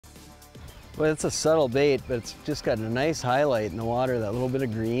Well, it's a subtle bait, but it's just got a nice highlight in the water, that little bit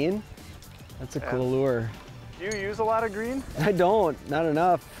of green. That's a cool lure. Do you use a lot of green? I don't, not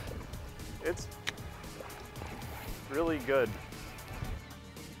enough. It's really good.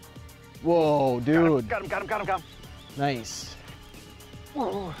 Whoa, dude. Got him. Nice.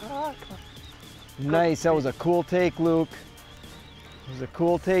 Whoa. Nice, that was a cool take, Luke. It was a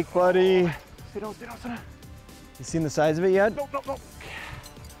cool take, buddy. Sit down. You seen the size of it yet? No.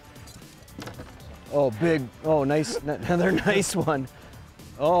 Oh, big. Oh, nice. Another nice one.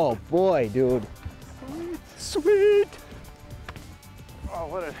 Oh, boy, dude. Sweet. Oh,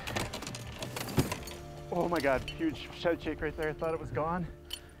 what a. Oh my God, huge shed shake right there. I thought it was gone.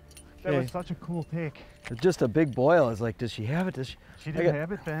 That was such a cool take. Just a big boil. I was like, does she have it? She didn't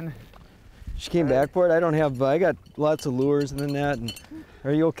have it then. She came back for it. I don't have, I got lots of lures and that. And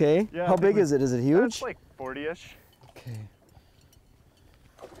are you okay? Yeah. How big is it? Is it huge? It's like 40-ish. Okay.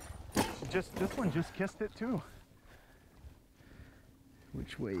 This one just kissed it too.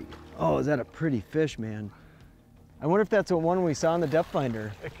 Which way? Oh, is that a pretty fish, man? I wonder if that's the one we saw in the depth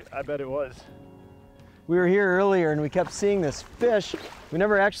finder. I bet it was. We were here earlier and we kept seeing this fish. We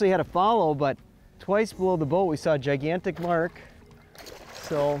never actually had a follow, but twice below the boat we saw a gigantic mark.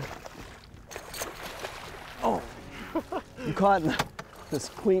 So, oh, you caught in this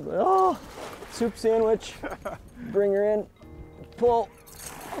cleat. Oh, soup sandwich. Bring her in. Pull.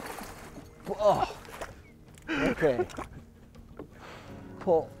 Oh. Okay.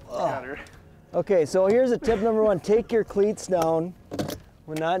 Pull. Oh. Got her. Okay, so here's a tip number one. Take your cleats down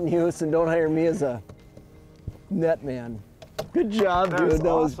when not in use and don't hire me as a net man. Good job, dude.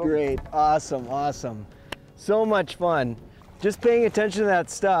 That was great. Awesome. So much fun. Just paying attention to that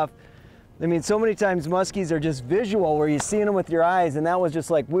stuff. I mean, so many times muskies are just visual where you're seeing them with your eyes, and that was just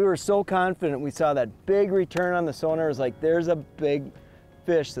like, we were so confident. We saw that big return on the sonar. It was like, there's a big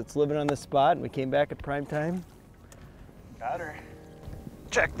fish that's living on this spot, and we came back at prime time. Got her.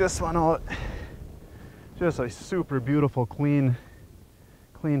 Check this one out. Just a super beautiful, clean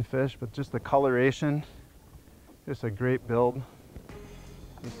fish, but just the coloration, just a great build.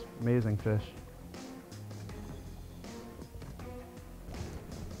 Just amazing fish.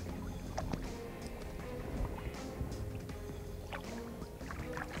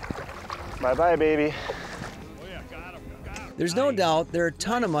 Bye-bye, baby. There's no doubt there are a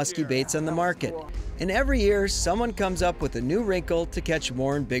ton of musky baits on the market, and every year someone comes up with a new wrinkle to catch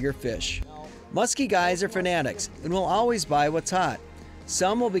more and bigger fish. Musky guys are fanatics and will always buy what's hot.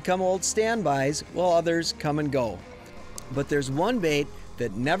 Some will become old standbys while others come and go. But there's one bait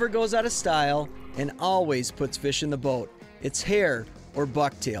that never goes out of style and always puts fish in the boat. It's hair or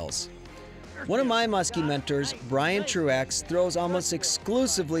bucktails. One of my musky mentors, Brian Truax, throws almost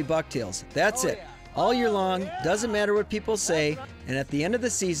exclusively bucktails. That's it. All year long, doesn't matter what people say, and at the end of the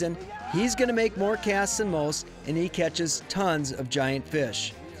season, he's going to make more casts than most, and he catches tons of giant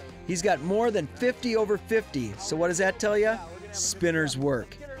fish. He's got more than 50 over 50, so what does that tell you? Spinners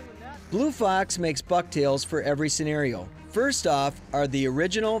work. Blue Fox makes bucktails for every scenario. First off are the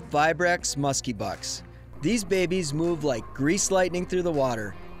original Vibrex musky bucks. These babies move like grease lightning through the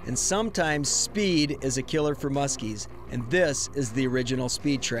water, and sometimes speed is a killer for muskies, and this is the original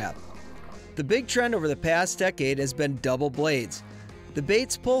speed trap. The big trend over the past decade has been double blades. The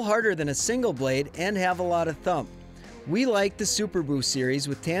baits pull harder than a single blade and have a lot of thump. We like the Super Boost series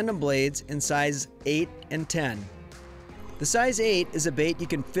with tandem blades in size 8 and 10. The size 8 is a bait you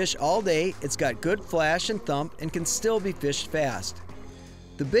can fish all day, it's got good flash and thump, and can still be fished fast.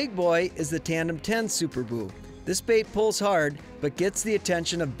 The big boy is the tandem 10 Super Boo. This bait pulls hard, but gets the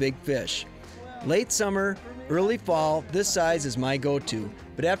attention of big fish. Late summer, early fall, this size is my go-to,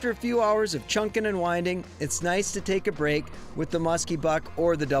 but after a few hours of chunking and winding, it's nice to take a break with the musky buck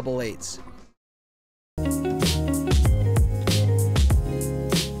or the double 8s.